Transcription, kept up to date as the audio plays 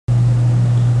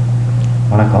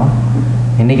வணக்கம்.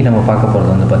 இன்றைக்கி நம்ம பார்க்க போகிறது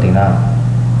வந்து பார்த்திங்கன்னா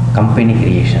கம்பெனி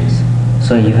கிரியேஷன்ஸ்.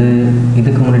 ஸோ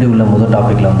இதுக்கு முன்னாடி உள்ள முதல்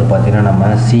டாப்பிக்கில் வந்து பார்த்திங்கன்னா நம்ம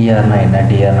சிஆர்னா என்ன,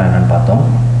 டிஆர்னா என்னென்னு பார்த்தோம்.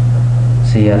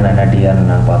 சிஆர்னா என்ன, டிஆர்னா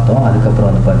என்னென்னு பார்த்தோம். அதுக்கப்புறம்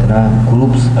வந்து பார்த்திங்கன்னா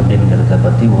குரூப்ஸ் அப்படிங்கிறத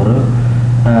பற்றி ஒரு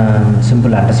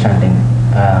சிம்பிள் அண்டர்ஸ்டாண்டிங்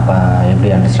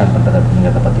எப்படி அண்டர்ஸ்டாண்ட் பண்ணுறது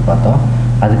அப்படிங்கிறத பற்றி பார்த்தோம்.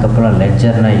 அதுக்கப்புறம்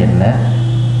லெட்ஜர்னா என்ன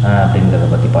அப்படிங்கிறத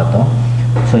பற்றி பார்த்தோம்.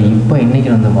 ஸோ இப்போ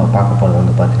இன்றைக்கி வந்து நம்ம பார்க்க போகிறது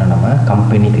வந்து பார்த்திங்கன்னா நம்ம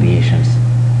கம்பெனி கிரியேஷன்ஸ்.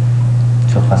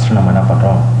 ஸோ ஃபஸ்ட்டு நம்ம என்ன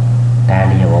பண்ணுறோம்,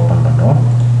 டேலியை ஓப்பன் பண்ணுறோம்.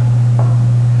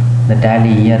 இந்த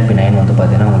டேலி ERP 9 வந்து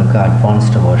பார்த்திங்கன்னா உங்களுக்கு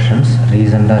அட்வான்ஸ்டு வெர்ஷன்ஸ்,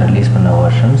 ரீசெண்டாக ரிலீஸ் பண்ண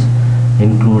வெர்ஷன்ஸ்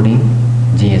இன்க்ளூடிங்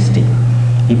ஜிஎஸ்டி.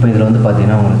 இப்போ இதில் வந்து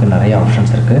பார்த்திங்கன்னா உங்களுக்கு நிறைய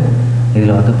ஆப்ஷன்ஸ் இருக்குது.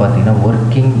 இதில் வந்து பார்த்திங்கன்னா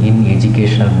ஒர்க்கிங் இன்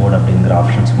எஜுகேஷ்னல் மோட் அப்படிங்கிற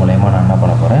ஆப்ஷன்ஸ் மூலயமா நான் என்ன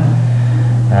பண்ண போகிறேன்,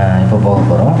 இப்போ போக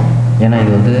போகிறோம். ஏன்னா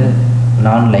இது வந்து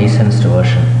நான் லைசன்ஸ்டு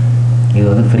வெர்ஷன், இது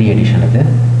வந்து ஃப்ரீ எடிஷன் இது.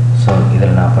 ஸோ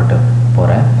இதில் நான் பட்டு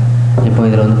போகிறேன். இப்போ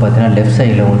இதில் வந்து பார்த்தீங்கன்னா லெஃப்ட்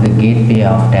சைடில் வந்து கேட்வே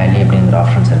ஆஃப் டேலி அப்படிங்கிற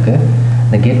ஆப்ஷன்ஸ் இருக்குது.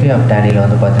 இந்த கேட்வே ஆஃப் டேலியில்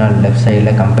வந்து பார்த்தீங்கன்னா லெஃப்ட்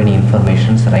சைடில் கம்பெனி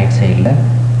இன்ஃபர்மேஷன்ஸ், ரைட் சைடில்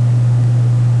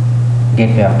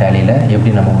கேட்வே ஆஃப் டேலியில்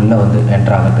எப்படி நம்ம உள்ளே வந்து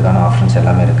என்ட்ரு ஆகிறதுக்கான ஆப்ஷன்ஸ்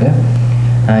எல்லாமே இருக்குது.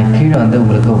 கீழே வந்து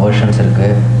உங்களுக்கு வெர்ஷன்ஸ்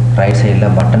இருக்குது. ரைட்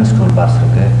சைடில் பட்டன்ஸ், டூல் பார்ஸ்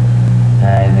இருக்குது.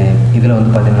 இதில்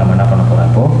வந்து பார்த்திங்கன்னா நம்ம என்ன பண்ண போகிறோம்,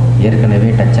 இப்போது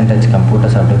ஏற்கனவே டச் அண்ட் டச்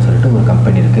கம்ப்யூட்டர்ஸ் அப்படின்னு சொல்லிட்டு ஒரு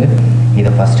கம்பெனி இருக்குது.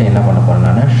 இதை ஃபஸ்ட்டு என்ன பண்ண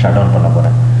போகிறேன், நான் ஷட் டவுன் பண்ண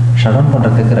போகிறேன். ஷட் டவுன்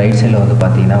பண்ணுறதுக்கு ரைட் சைடில் வந்து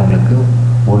பார்த்திங்கன்னா உங்களுக்கு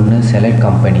ஒன்று செலக்ட்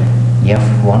கம்பெனி,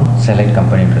 F1 செலக்ட்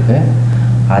கம்பெனின்னு இருக்குது.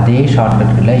 அதே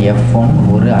ஷார்ட்கட்டில் F1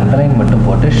 ஒரு அண்டர்லைன் மட்டும்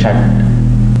போட்டு ஷட்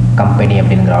கம்பெனி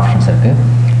அப்படிங்கிற ஆப்ஷன்ஸ் இருக்குது.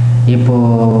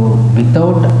 இப்போது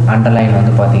வித்தவுட் அண்டர்லைன்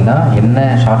வந்து பார்த்திங்கன்னா என்ன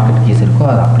ஷார்ட்கட் கீஸ் இருக்கோ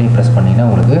அதை அப்படியே ப்ரெஸ் பண்ணிங்கன்னா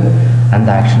உங்களுக்கு அந்த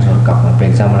ஆக்ஷன்ஸ் ஒர்க் ஆகும். இப்போ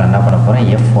எக்ஸாம்பிள் என்ன பண்ண போகிறேன்,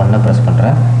 F1 ப்ரெஸ்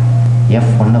பண்ணுறேன்.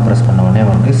 F1 ப்ரெஸ் பண்ண உடனே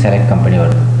உங்களுக்கு செலக்ட் கம்பெனி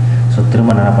வருது. ஸோ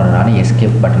திரும்ப என்ன பண்ணுறேன், நான்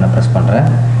எஸ்கேப் பட்டனை ப்ரெஸ் பண்ணுறேன்.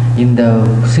 இந்த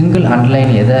சிங்கிள் அண்டர்லைன்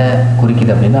எதை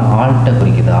குறிக்குது அப்படின்னா ஆல்ட்டை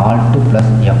குறிக்குது. ஆல்ட்டு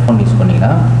ப்ளஸ் F1 யூஸ்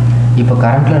பண்ணிங்கன்னா இப்போ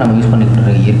கரண்ட்டில் நம்ம யூஸ்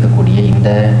பண்ணிக்கிட்டு இருக்கக்கூடிய இந்த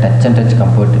டச் அண்ட் டச்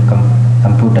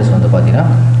கம்ப்யூட்டர்ஸ் வந்து பார்த்திங்கன்னா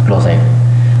க்ளோஸ்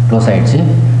ஆகிடுச்சு.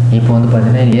 இப்போ வந்து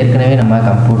பார்த்திங்கன்னா ஏற்கனவே நம்ம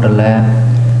கம்ப்யூட்டரில்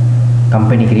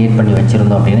கம்பெனி க்ரியேட் பண்ணி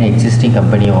வச்சுருந்தோம் அப்படின்னா எக்ஸிஸ்டிங்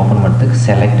கம்பெனியை ஓப்பன் பண்ணுறதுக்கு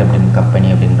செலக்ட் அப்படிங்கிற கம்பெனி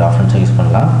அப்படிங்கிற ஆப்ஷன்ஸை யூஸ்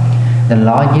பண்ணலாம். இந்த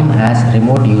லாகின் ஆஸ்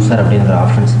ரிமோட் யூசர் அப்படிங்கிற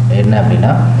ஆப்ஷன்ஸ் என்ன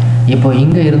அப்படின்னா, இப்போ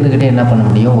இங்கே இருந்துக்கிட்டே என்ன பண்ண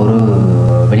முடியும், ஒரு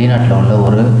வெளிநாட்டில் உள்ள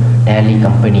ஒரு டேலி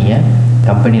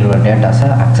கம்பெனியோட டேட்டாஸை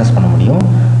அக்சஸ் பண்ண முடியும்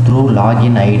த்ரூ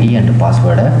லாகின் ஐடி அண்ட்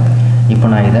பாஸ்வேர்டை. இப்போ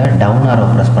நான் இதை டவுன் ஆரோ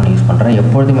ப்ரெஸ் பண்ணி யூஸ் பண்ணுறேன்.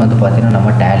 எப்பொழுதுமே வந்து பார்த்திங்கன்னா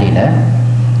நம்ம டேலியில்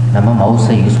நம்ம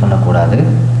மவுஸை யூஸ் பண்ணக்கூடாது.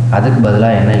 அதுக்கு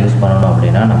பதிலாக என்ன யூஸ் பண்ணணும்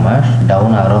அப்படின்னா நம்ம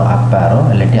டவுன் ஆரோ, அப் ஆரோ,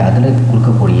 இல்லாட்டி அதில்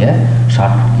கொடுக்கக்கூடிய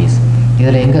ஷார்ட்கட் கீஸ்.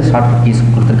 இதில் எங்கே ஷார்ட்கட் கீஸ்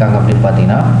கொடுத்துருக்காங்க அப்படின்னு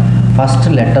பார்த்தீங்கன்னா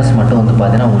ஃபஸ்ட்டு லெட்டர்ஸ் மட்டும் வந்து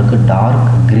பார்த்திங்கன்னா உங்களுக்கு டார்க்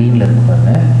க்ரீனில் இருக்கு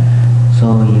பாருங்க. ஸோ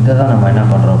இதை தான் நம்ம என்ன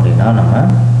பண்ணுறோம் அப்படின்னா நம்ம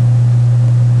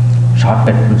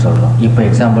ஷார்ட்கட்னு சொல்கிறோம். இப்போ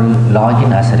example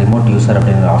login as a remote user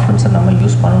அப்படிங்கிற ஆப்ஷன்ஸை நம்ம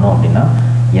யூஸ் பண்ணணும் அப்படின்னா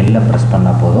எல்லாம் ப்ரெஸ்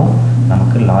பண்ணால் போதும்,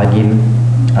 நமக்கு லாகின்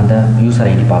அந்த யூசர்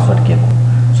ஐடி பாஸ்வேர்ட் கேட்கும்.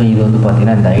 ஸோ இது வந்து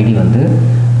பார்த்திங்கன்னா இந்த ஐடி வந்து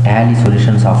டேலி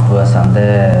சொல்யூஷன் சாஃப்ட்வேர்ஸ் அந்த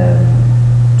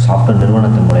சாஃப்ட்வேர்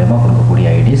நிறுவனத்தின் மூலயமா கொடுக்கக்கூடிய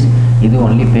ஐடிஸ். இது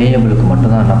ஒன்லி பேயபிளுக்கு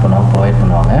மட்டும்தான் என்ன பண்ணுவாங்க, ப்ரொவைட்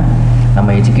பண்ணுவாங்க.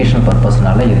 நம்ம எஜுகேஷனல்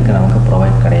பர்பஸ்னால இதுக்கு நமக்கு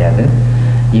ப்ரொவைட் கிடையாது.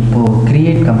 இப்போது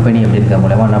க்ரியேட் கம்பெனி அப்படிங்கிற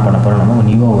மூலமாக என்ன பண்ண போகிறோம், நம்ம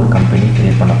நியூவாக ஒரு கம்பெனி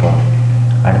க்ரியேட் பண்ண போகிறோம்.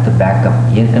 அடுத்து பேக்கப்,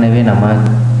 ஏற்கனவே நம்ம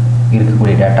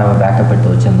இருக்கக்கூடிய டேட்டாவை பேக்கப்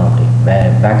எடுத்து வச்சுருந்தோம். அப்படி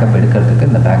பேக்கப் எடுக்கிறதுக்கு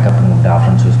இந்த பேக்கப்ங்கிற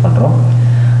ஆப்ஷன்ஸ் யூஸ் பண்ணுறோம்.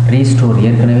 ரீஸ்டோர்,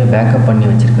 ஏற்கனவே பேக்கப் பண்ணி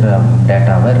வச்சுருக்கிற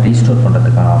டேட்டாவை ரீஸ்டோர்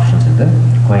பண்ணுறதுக்கான ஆப்ஷன்ஸ் இது.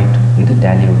 குவைட், இது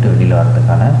டேலி விட்டு வெளியில்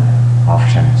வரதுக்கான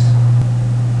ஆப்ஷன்ஸ்.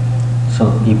 ஸோ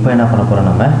இப்போ என்ன பண்ண போகிறோம்,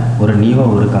 நம்ம ஒரு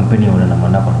நியூவாக ஒரு கம்பெனியோட நம்ம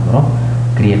என்ன பண்ண போகிறோம்,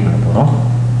 க்ரியேட் பண்ண போகிறோம்.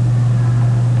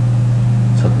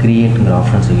 ஸோ க்ரியேட்டுங்கிற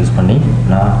ஆப்ஷன்ஸை யூஸ் பண்ணி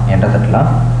நான் என்டர் தட்டலாம்.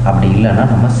 அப்படி இல்லைன்னா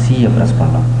நம்ம சியை ப்ரெஸ்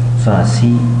பண்ணலாம். ஸோ நான் சி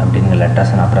அப்படிங்கிற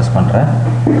லெட்டர்ஸை நான் ப்ரெஸ் பண்ணுறேன்.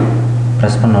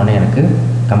 ப்ரெஸ் பண்ணோடனே எனக்கு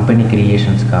கம்பெனி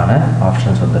க்ரியேஷன்ஸ்க்கான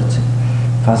ஆப்ஷன்ஸ் வந்துருச்சு.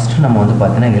 ஃபஸ்ட்டு நம்ம வந்து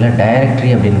பார்த்தீங்கன்னா இதில் டைரக்டரி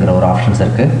அப்படிங்கிற ஒரு ஆப்ஷன்ஸ்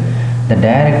இருக்குது. இந்த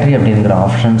டைரக்டரி அப்படிங்கிற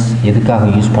ஆப்ஷன்ஸ் எதுக்காக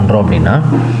யூஸ் பண்ணுறோம் அப்படின்னா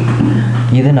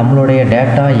இது நம்மளுடைய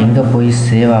டேட்டா எங்கே போய்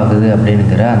சேவ் ஆகுது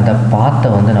அப்படிங்கிற அந்த பாத்தை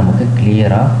வந்து நமக்கு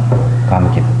கிளியராக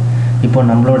காமிக்குது. இப்போ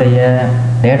நம்மளுடைய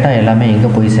டேட்டா எல்லாமே எங்கே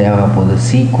போய் சேவ் ஆக போகுது,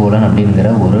 C:, அப்படிங்கிற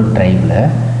ஒரு ட்ரைவில்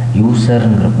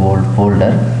யூசருங்கிற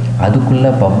ஃபோல்டர்,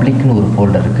 அதுக்குள்ளே பப்ளிக்னு ஒரு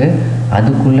ஃபோல்டர் இருக்குது,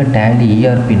 அதுக்குள்ளே டேலி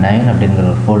ERP 9 அப்படிங்கிற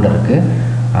ஒரு ஃபோல்டர் இருக்குது,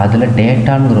 அதில்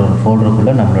டேட்டாங்கிற ஒரு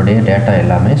ஃபோல்டருக்குள்ளே நம்மளுடைய டேட்டா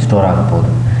எல்லாமே ஸ்டோர் ஆக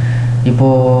போகுது.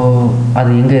 இப்போது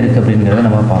அது எங்கே இருக்குது அப்படிங்கிறத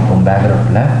நம்ம பார்ப்போம்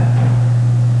பேக்ரவுண்டில்.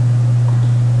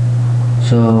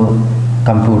 So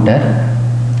computer,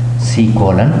 C:,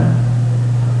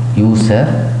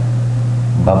 user,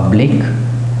 public,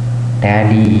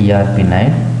 tally ERP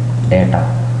 9 data.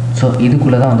 So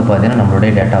இதுக்குள்ளே தான் வந்து பார்த்திங்கன்னா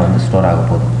நம்மளுடைய டேட்டா வந்து ஸ்டோர் ஆக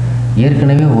போகுது.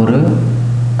 ஏற்கனவே ஒரு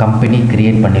கம்பெனி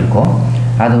க்ரியேட் பண்ணியிருக்கோம்.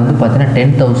 அது வந்து பார்த்தீங்கன்னா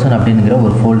 10,000 அப்படிங்கிற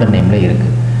ஒரு ஃபோல்டர் நேமில்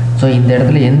இருக்குது. ஸோ இந்த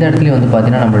இடத்துல எந்த இடத்துலையும் வந்து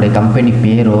பார்த்தீங்கன்னா நம்மளுடைய கம்பெனி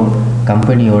பேரோ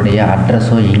கம்பெனியோடைய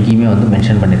அட்ரஸோ எங்கேயுமே வந்து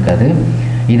மென்ஷன் பண்ணியிருக்காது.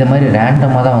 இதை மாதிரி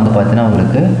ரேண்டமாக தான் வந்து பார்த்தீங்கன்னா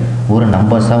உங்களுக்கு ஒரு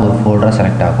நம்பர்ஸாக ஒரு ஃபோல்டராக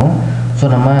செலக்ட் ஆகும். ஸோ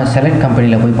நம்ம செலக்ட்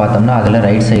கம்பெனியில் போய் பார்த்தோம்னா அதில்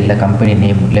ரைட் சைடில் கம்பெனி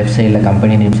நேம், லெஃப்ட் சைடில்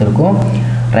கம்பெனி நேம்ஸ் இருக்கும்,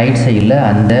 ரைட் சைடில்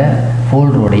அந்த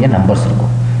ஃபோல்டருடைய நம்பர்ஸ்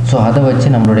இருக்கும். ஸோ அதை வச்சு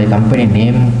நம்மளுடைய கம்பெனி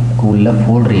நேமுக்கு உள்ள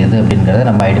ஃபோல்டர் எது அப்படிங்கிறத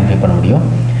நம்ம ஐடென்டிஃபை பண்ண முடியும்.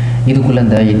 இதுக்குள்ளே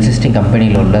இந்த எக்ஸிஸ்டிங்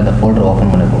கம்பெனியில் உள்ள அந்த ஃபோல்டர்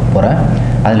ஓப்பன் பண்ண போகிறேன்.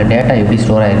 அதில் டேட்டா எப்படி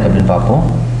ஸ்டோர் ஆகிருக்கு அப்படின்னு பார்ப்போம்.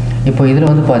 இப்போ இதில்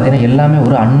வந்து பார்த்தீங்கன்னா எல்லாமே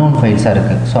ஒரு அன்னோன் ஃபைல்ஸாக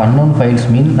இருக்குது. ஸோ அன்னோன் ஃபைல்ஸ்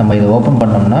மீன் நம்ம இதை ஓப்பன்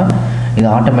பண்ணோம்னா இது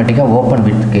ஆட்டோமேட்டிக்காக ஓப்பன்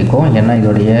வித் கேட்கும். ஏன்னா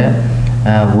இதோடைய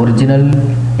ஒரிஜினல்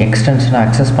எக்ஸ்டென்ஷனை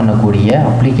அக்சஸ் பண்ணக்கூடிய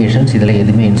அப்ளிகேஷன்ஸ் இதில்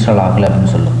எதுவுமே இன்ஸ்டால் ஆகலை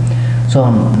அப்படின்னு சொல்லும். ஸோ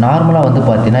நார்மலாக வந்து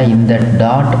பார்த்தீங்கன்னா இந்த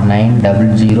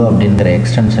 .900 அப்படிங்கிற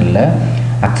எக்ஸ்டென்ஷனில்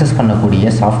அக்சஸ்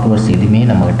பண்ணக்கூடிய சாஃப்ட்வேர்ஸ் எதுவுமே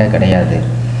நம்மக்கிட்ட கிடையாது.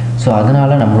 ஸோ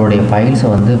அதனால் நம்மளுடைய ஃபைல்ஸை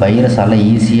வந்து வைரஸால்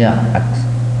ஈஸியாக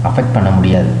அஃபெக்ட் பண்ண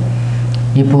முடியாது.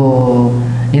 இப்போது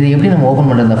இது எப்படி நம்ம ஓப்பன்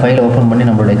பண்ணுறது, இந்த ஃபைலை ஓப்பன் பண்ணி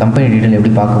நம்மளுடைய கம்பெனி டீட்டெயில்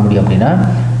எப்படி பார்க்க முடியும் அப்படின்னா,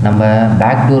 நம்ம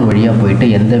பேக் டோர் வழியாக போயிட்டு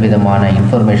எந்த விதமான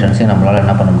இன்ஃபர்மேஷன்ஸையும் நம்மளால்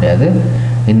என்ன பண்ண முடியாது,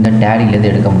 இந்த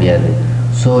டேலிலேருந்து எடுக்க முடியாது.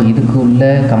 ஸோ இதுக்கு உள்ள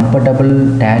கம்ஃபர்டபுள்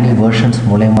டேலி வெர்ஷன்ஸ்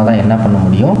மூலயமா தான் என்ன பண்ண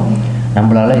முடியும்,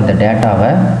 நம்மளால் இந்த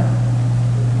டேட்டாவை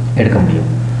எடுக்க முடியும்.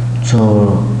 ஸோ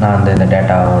நான் இந்த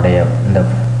டேட்டாவுடைய இந்த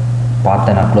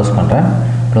பார்த்தை நான் க்ளோஸ் பண்ணுறேன்.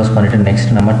 க்ளோஸ் பண்ணிவிட்டு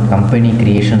நெக்ஸ்ட் நம்ம கம்பெனி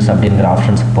க்ரியேஷன்ஸ் அப்படிங்கிற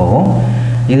ஆப்ஷன்ஸுக்கு போவோம்.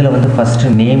 இதில் வந்து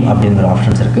ஃபஸ்ட்டு நேம் அப்படிங்கிற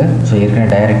ஆப்ஷன்ஸ் இருக்குது. ஸோ ஏற்கனவே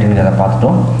டைரக்ட்ங்கிறத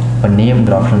பார்த்துட்டோம். இப்போ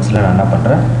நேம்ங்கிற ஆப்ஷன்ஸில் நான் என்ன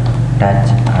பண்ணுறேன்,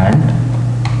 டச்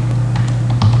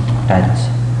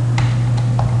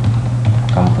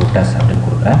கம்ப்யூட்டர்ஸ் அப்படின்னு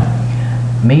கொடுக்குறேன்.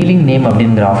 மெயிலிங் நேம்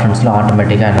அப்படிங்கிற ஆப்ஷன்ஸில்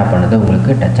ஆட்டோமேட்டிக்காக என்ன பண்ணுது,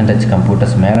 உங்களுக்கு டச்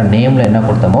கம்ப்யூட்டர்ஸ் மேலே நேமில் என்ன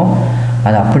கொடுத்தோமோ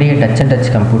அது அப்படியே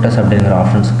டச் கம்ப்யூட்டர்ஸ் அப்படிங்கிற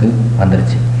ஆப்ஷன்ஸுக்கு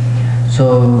வந்துருச்சு. ஸோ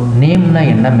நேம்னா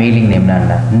என்ன, மெயிலிங் நேம்னா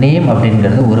என்ன, நேம்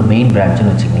அப்படிங்கிறது ஒரு மெயின்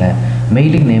பிரான்ச்சுன்னு வச்சுங்களேன்.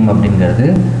 மெயிலிங் நேம் அப்படிங்கிறது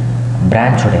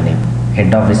பிரான்ச்சோட நேம்,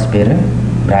 ஹெட் ஆஃபீஸ் பேர்,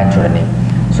 பிரான்ச்சோட நேம்.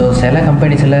 ஸோ சில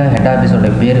கம்பெனிஸில் ஹெட் ஆஃபீஸோட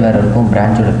பேர் வேறு இருக்கும்,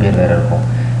 பிரான்ச்சோட பேர் வேறு இருக்கும்.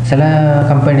 சில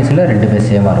கம்பெனிஸில் ரெண்டு பேர்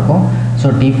சேமாக இருக்கும். ஸோ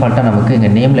டிஃபால்ட்டாக நமக்கு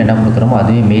இங்கே நேமில் என்ன கொடுக்குறோமோ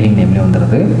அதுவே மெயிலிங் நேம்லேயே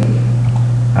வந்துடுது.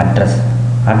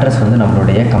 அட்ரஸ் வந்து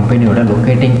நம்மளுடைய கம்பெனியோட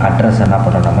லொக்கேட்டிங் அட்ரஸ் என்ன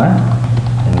பண்ணுறோம், நம்ம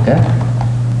இங்கே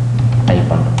டைப்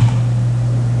பண்ணுறோம்.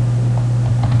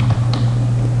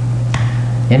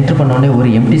 என்ட்ரு பண்ணோடனே ஒரு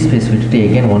எம்டி ஸ்பேஸ் விட்டுட்டு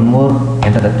again one more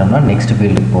enter தட்டோம்னா next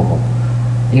ஃபீல்டுக்கு போகும்.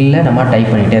 இல்லை நம்ம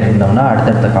டைப் பண்ணிகிட்டே இருந்தோம்னா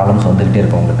அடுத்தடுத்த காலம்ஸ் வந்துக்கிட்டே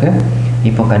இருக்கும் உங்களுக்கு.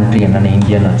 இப்போ கண்ட்ரி என்னென்ன,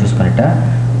 இந்தியா நான் சூஸ் பண்ணிட்டேன்.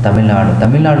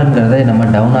 தமிழ்நாடுங்கிறத நம்ம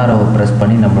டவுன் ஆரோவை ப்ரெஸ்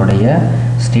பண்ணி நம்மளுடைய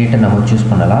ஸ்டேட்டை நம்ம சூஸ்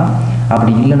பண்ணலாம்.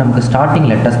 அப்படி இல்லை நமக்கு ஸ்டார்டிங்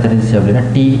லெட்டர்ஸ் தெரிஞ்சிச்சு அப்படின்னா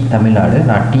தமிழ்நாடு,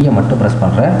 நான் டீயை மட்டும் ப்ரெஸ்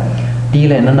பண்ணுறேன்.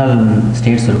 டீயில் என்னென்ன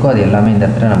ஸ்டேட்ஸ் இருக்கோ அது எல்லாமே இந்த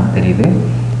இடத்துல நமக்கு தெரியுது.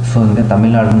 ஸோ இங்கே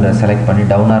தமிழ்நாடுங்கிற செலக்ட் பண்ணி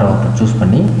டவுன் ஆரோவை சூஸ்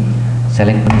பண்ணி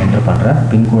செலக்ட் பண்ணி என்ட்ரு பண்ணுறேன்.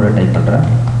 பின்கோடை டைப் பண்ணுறேன்.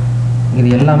 இது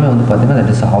எல்லாமே வந்து பார்த்திங்கன்னா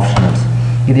தட் இஸ் ஆப்ஷனல்ஸ்.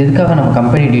 இது எதுக்காக நம்ம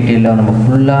கம்பெனி டீட்டெயிலில் நம்ம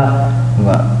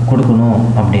ஃபுல்லாக கொடுக்கணும்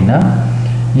அப்படின்னா,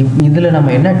 இதில்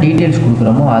நம்ம என்ன டீட்டெயில்ஸ்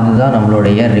கொடுக்குறோமோ அதுதான்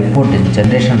நம்மளுடைய ரிப்போர்ட்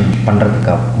ஜென்ரேஷன்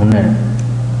பண்ணுறதுக்காக முன்னாடி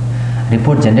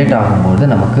ரிப்போர்ட் ஜென்ரேட் ஆகும்போது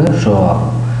நமக்கு ஷோ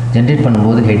ஆகும். ஜென்ரேட்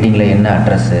பண்ணும்போது ஹெட்டிங்கில் என்ன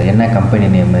அட்ரஸ்ஸு, என்ன company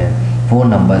name, phone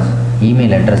numbers,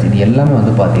 email address, இது எல்லாமே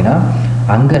வந்து பார்த்திங்கன்னா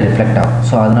அங்கே ரிஃப்ளெக்ட் ஆகும்.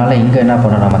 ஸோ அதனால் இங்கே என்ன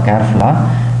பண்ணணும், நம்ம கேர்ஃபுல்லாக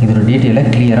இதோட டீட்டெயிலை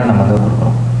கிளியராக நம்ம அங்கே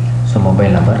கொடுக்குறோம். So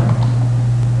mobile number,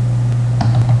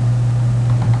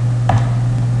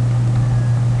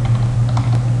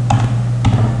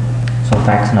 so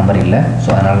facts number இல்லை. ஸோ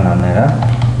அதனால் நான் நேராக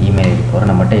இமெயில் ஐடி போகிறேன்.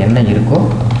 நம்மகிட்ட என்ன இருக்கோ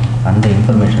அந்த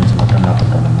இன்ஃபர்மேஷன்ஸ் மட்டும் என்ன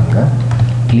பண்ணுறோம், நம்ம அங்கே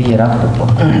கிளியராக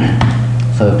கொடுப்போம்.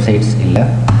 ஸோ வெப்சைட்ஸ் இல்லை.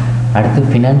 அடுத்து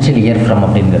ஃபினான்ஷியல் இயர் ஃப்ரம்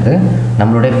அப்படிங்கிறது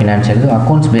நம்மளுடைய ஃபினான்ஷியல்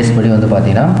அக்கௌண்ட்ஸ் பேஸ் படி வந்து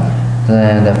பார்த்திங்கன்னா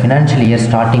இந்த financial year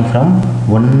starting from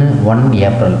 1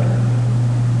 April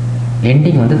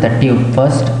ending வந்து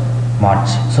 31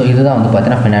 மார்ச். ஸோ இதுதான் வந்து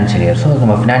பார்த்தீங்கன்னா ஃபினான்ஷியல் இயர். ஸோ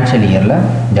நம்ம ஃபினான்ஷியல் இயரில்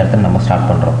இந்த இடத்துல நம்ம ஸ்டார்ட்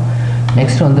பண்ணுறோம்.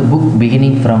 நெக்ஸ்ட் வந்து புக்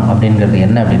பிகினிங் ஃப்ரம் அப்படிங்கிறது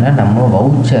என்ன அப்படின்னா, நம்ம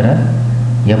வவுச்சரை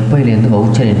எப்போலேருந்து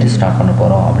வவுச்சர் என்ட்ரி ஸ்டார்ட் பண்ண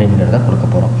போகிறோம் அப்படிங்கிறத கொடுக்க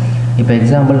போகிறோம். இப்போ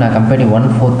எக்ஸாம்பிள் நான் கம்பெனி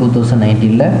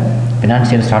 1/4/2019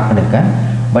 ஃபினான்ஷியல் ஸ்டார்ட் பண்ணியிருக்கேன்.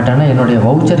 பட் ஆனால் என்னுடைய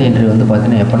வவுச்சர் என்ட்ரி வந்து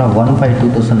பார்த்தீங்கன்னா எப்போனா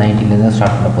 1/5/2019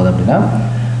 ஸ்டார்ட் பண்ண போகுது அப்படின்னா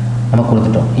நம்ம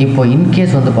கொடுத்துட்டோம். இப்போ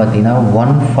இன்கேஸ் வந்து பார்த்தீங்கன்னா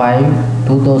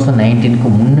 1/5/2019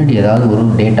 முன்னாடி ஏதாவது ஒரு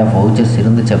டேட் ஆஃப் வவுச்சர்ஸ்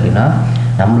இருந்துச்சு அப்படின்னா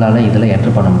நம்மளால் இதில்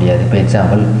என்ட்ரு பண்ண முடியாது. இப்போ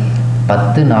எக்ஸாம்பிள்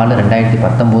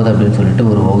 10/4/2019 அப்படின்னு சொல்லிட்டு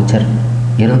ஒரு வவுச்சர்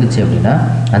இருந்துச்சு அப்படின்னா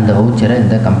அந்த வவுச்சரை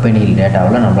இந்த கம்பெனி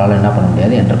டேட்டாவில் நம்மளால் என்ன பண்ண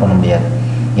முடியாது, என்ட்ரு பண்ண முடியாது.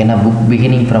 ஏன்னா புக்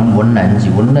பிகினிங் ஃப்ரம்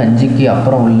 1/5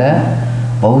 அப்புறம் உள்ள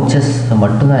வவுச்சர்ஸ்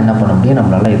மட்டும்தான் என்ன பண்ண முடியும்,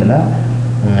 நம்மளால் இதில்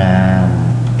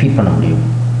ஃபீட் பண்ண முடியும்.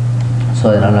 ஸோ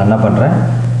அதனால் நான் என்ன பண்ணுறேன்,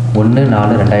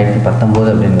 1/4/2019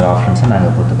 அப்படிங்கிற ஆப்ஷன்ஸை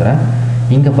நாங்கள் கொடுத்துக்கிறேன்.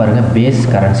 இங்கே பாருங்கள் பேஸ்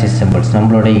கரன்சி சிம்பிள்ஸ்,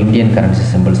 நம்மளுடைய இந்தியன் கரன்சி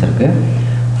சிம்பிள்ஸ் இருக்குது.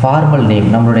 ஃபார்மல் நேம்,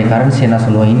 நம்மளுடைய கரன்சி என்ன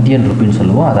சொல்லுவோம், இந்தியன் ருப்பின்னு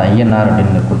சொல்லுவோம், அது ஐஎன்ஆர்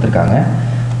அப்படின்னு கொடுத்துருக்காங்க.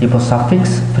 இப்போ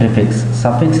சஃபிக்ஸ் ப்ரிஃபிக்ஸ்,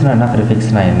 சஃபிக்ஸ்னால் என்ன,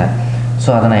 ப்ரிஃபிக்ஸ்னால் என்ன, ஸோ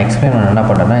அதை நான் எக்ஸ்பிளைன் பண்ண என்ன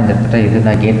பண்ணுறேன்னா, இந்த இடத்துல இது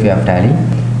நான் கேட்வே ஆஃப் டேலி,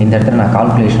 இந்த இடத்துல நான்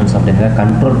கால்குலேஷன்ஸ் அப்படிங்கிற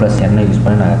கண்ட்ரோல் ப்ளஸ் என்ன யூஸ்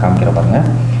பண்ணி நாங்கள் காமிக்கிற பாருங்கள்.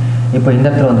 இப்போ இந்த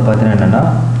இடத்துல வந்து பார்த்தீங்கன்னா என்னென்னா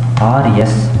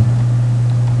RS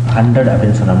 100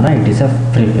 அப்படின்னு சொன்னோம்னா இட் இஸ் அ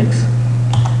ப்ரிஃபிக்ஸ்.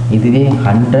 இதுவே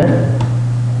 100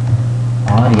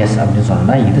 RS அப்படின்னு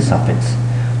சொன்னோம்னா இது சஃபிக்ஸ்.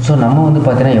 ஸோ நம்ம வந்து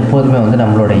பார்த்தீங்கன்னா எப்போதுமே வந்து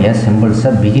நம்மளுடைய சிம்பிள்ஸை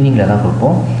பிகினிங்கில் தான்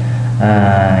கொடுப்போம்,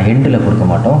 எண்டில் கொடுக்க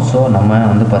மாட்டோம். ஸோ நம்ம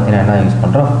வந்து பார்த்தீங்கன்னா என்ன யூஸ்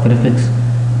பண்ணுறோம், prefix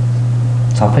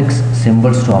suffix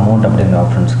symbols to amount அப்படிங்கிற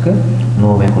ஆப்ஷன்ஸுக்கு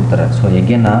நோவே கொடுத்துறேன். ஸோ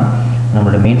எகெயின் நான்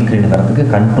நம்மளோட மெயின் ஸ்க்ரீனுக்கு வரதுக்கு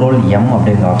கண்ட்ரோல் M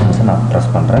அப்படிங்கிற ஆப்ஷன்ஸை நான் ப்ரெஸ்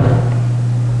பண்ணுறேன்.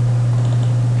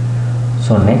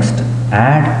 So next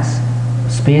add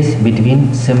space between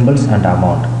symbols and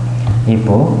amount.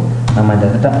 இப்போது நம்ம இந்த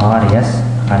இடத்துல RS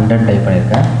 100 டைப்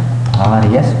பண்ணியிருக்கேன்,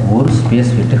 RS ஒரு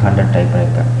ஸ்பேஸ் விட்டு 100 டைப்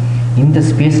பண்ணியிருக்கேன். இந்த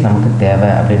ஸ்பேஸ் நமக்கு தேவை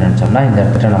அப்படின்னு நினச்சோம்னா இந்த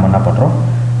இடத்துல நம்ம என்ன பண்ணுறோம்,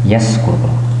 S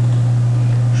கொடுக்குறோம்.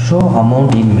 Show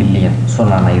amount in million, so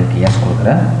நான் இதுக்கு S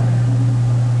கொடுக்குறேன்.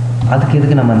 அதுக்கு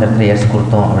எதுக்கு நம்ம இந்த இடத்துல S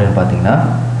கொடுத்தோம் அப்படின்னு பார்த்தீங்கன்னா,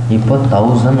 இப்போ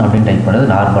 1000 அப்படின்னு டைப் பண்ணுறது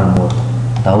நார்மல் மோட்,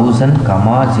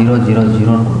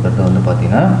 1000,000 கொடுக்குறது வந்து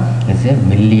பார்த்தீங்கன்னா இட்ஸ் ஏ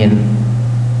மில்லியன்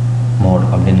மோட்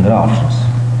அப்படிங்கிற options.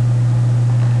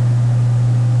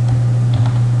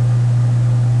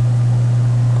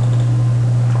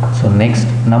 So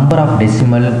next number of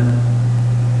decimal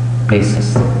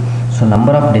places. So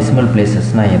number of decimal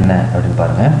பிளேசஸ்னால் என்ன அப்படின்னு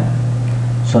பாருங்கள்.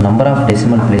 So number of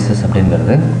decimal places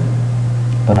அப்படிங்கிறது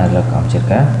இப்போ நான் இதில்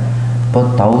காமிச்சிருக்கேன். இப்போ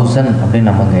 1000 அப்படின்னு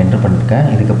நம்ம இங்கே என்ட்ரு பண்ணியிருக்கேன்.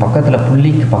 இதுக்கு பக்கத்தில்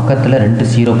புள்ளிக்கு பக்கத்தில் 2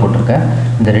 0 போட்டிருக்கேன்.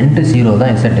 இந்த 2 0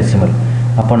 தான் இஸ் அ டெசிமல்.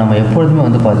 அப்போ நம்ம எப்பொழுதுமே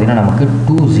வந்து பார்த்திங்கன்னா நமக்கு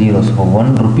 2 zeros, இப்போ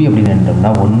 1 ரூபி அப்படின்னு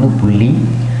நின்றோம்னா 1.00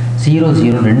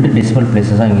 2 டெசிமல்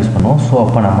பிளேஸஸ் தான் யூஸ் பண்ணுவோம். ஸோ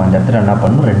அப்போ நம்ம இந்த இடத்துல என்ன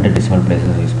பண்ணணும், 2 டெசிமல்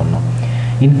பிளேஸஸ் யூஸ் பண்ணணும்.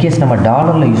 இன்கேஸ் நம்ம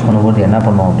டாலரில் யூஸ் பண்ணும்போது என்ன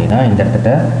பண்ணோம் அப்படின்னா இந்த இடத்துல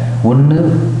 1.000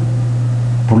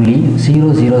 3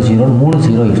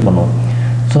 0 யூஸ் பண்ணுவோம்.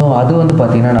 ஸோ அது வந்து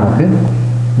பார்த்திங்கன்னா நமக்கு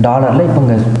டாலரில் இப்போ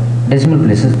இங்கே டெசிமல்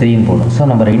பிளேஸஸ் 3ன்னு போடும். ஸோ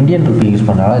நம்ம இந்தியன் ருப்பி யூஸ்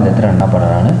பண்ணுறதால இந்த இடத்துல என்ன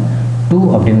பண்ணுறான்னு 2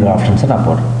 அப்படிங்கிற ஆப்ஷன்ஸை நான்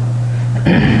போடுறேன்.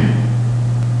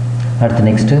 அடுத்து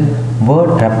next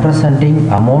word representing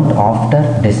amount after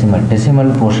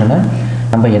decimal போர்ஷனை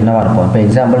நம்ம என்னவாக இருப்போம். இப்போ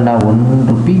எக்ஸாம்பிள் நான் 1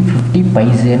 ரூபி 50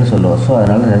 பைசேன்னு சொல்லுவோம். ஸோ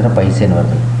அதனால் இந்த இடத்துல பைசேன்னு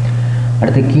வருது.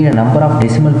 அடுத்து கீழே number of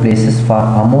decimal places for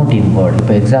amount in word.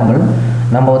 இப்போ எக்ஸாம்பிள்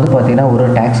நம்ம வந்து பார்த்திங்கன்னா ஒரு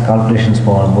டேக்ஸ் கால்குலேஷன்ஸ்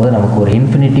போகும்போது நமக்கு ஒரு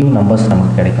இன்ஃபினிட்டிவ் நம்பர்ஸ்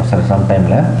நமக்கு கிடைக்கும் சார்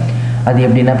சம்டைமில். அது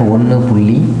எப்படின்னா இப்போ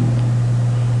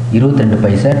 1.22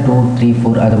 பைசா 2 3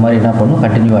 4 அது மாதிரி என்ன பண்ணணும்,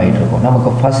 கண்டினியூ ஆகிட்டு இருக்கும். நமக்கு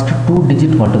ஃபஸ்ட்டு 2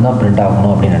 டிஜிட் மட்டும்தான் பிரிண்ட்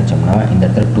ஆகணும் அப்படின்னு நினச்சோம்னா இந்த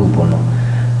இடத்துல 2 போடணும்.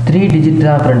 3 டிஜிட்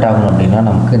தான் பிரிண்ட் ஆகணும் அப்படின்னா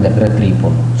நமக்கு இந்த இடத்துல 3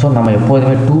 போடணும். ஸோ நம்ம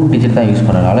எப்போதுமே 2 டிஜிட் தான் யூஸ்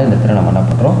பண்ணனால இந்த இடத்துல நம்ம என்ன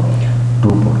பண்ணுறோம்,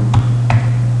 2 போடுறோம்.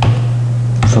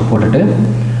 ஸோ போட்டுட்டு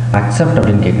அக்செப்ட்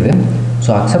அப்படின்னு கேட்குது. ஸோ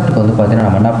அக்செப்ட்டுக்கு வந்து பார்த்தீங்கன்னா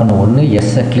நம்ம என்ன பண்ணணும், ஒன்று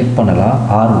எஸ்ஸை கிளிக் பண்ணலாம்,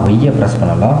 ஆர் ஒய்யை ப்ரெஸ்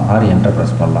பண்ணலாம், ஆர் என்டரை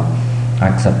ப்ரெஸ் பண்ணலாம்.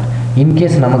 அக்செப்ட்.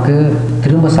 இன்கேஸ் நமக்கு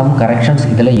திரும்ப சம் கரெக்ஷன்ஸ்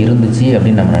இதில் இருந்துச்சு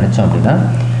அப்படின்னு நம்ம நினச்சோம் அப்படின்னா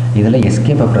இதில்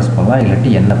எஸ்கேப்பை ப்ரெஸ் பண்ணலாம், இல்லாட்டி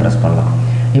என்ன ப்ரெஸ் பண்ணலாம்.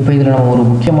 இப்போ இதில் நம்ம ஒரு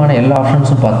முக்கியமான எல்லா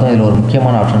ஆப்ஷன்ஸும் பார்த்தோம். இதில் ஒரு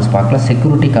முக்கியமான ஆப்ஷன்ஸ் பார்க்கல,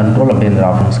 செக்யூரிட்டி கண்ட்ரோல் அப்படிங்கிற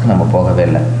ஆப்ஷன்ஸ்க்கு நம்ம போகவே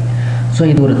இல்லை. ஸோ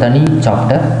இது ஒரு தனி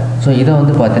சாப்டர். ஸோ இதை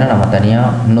வந்து பார்த்தீங்கன்னா நம்ம தனியாக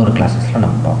இன்னொரு கிளாஸஸில்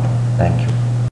நம்ம பார்ப்போம். தேங்க்யூ.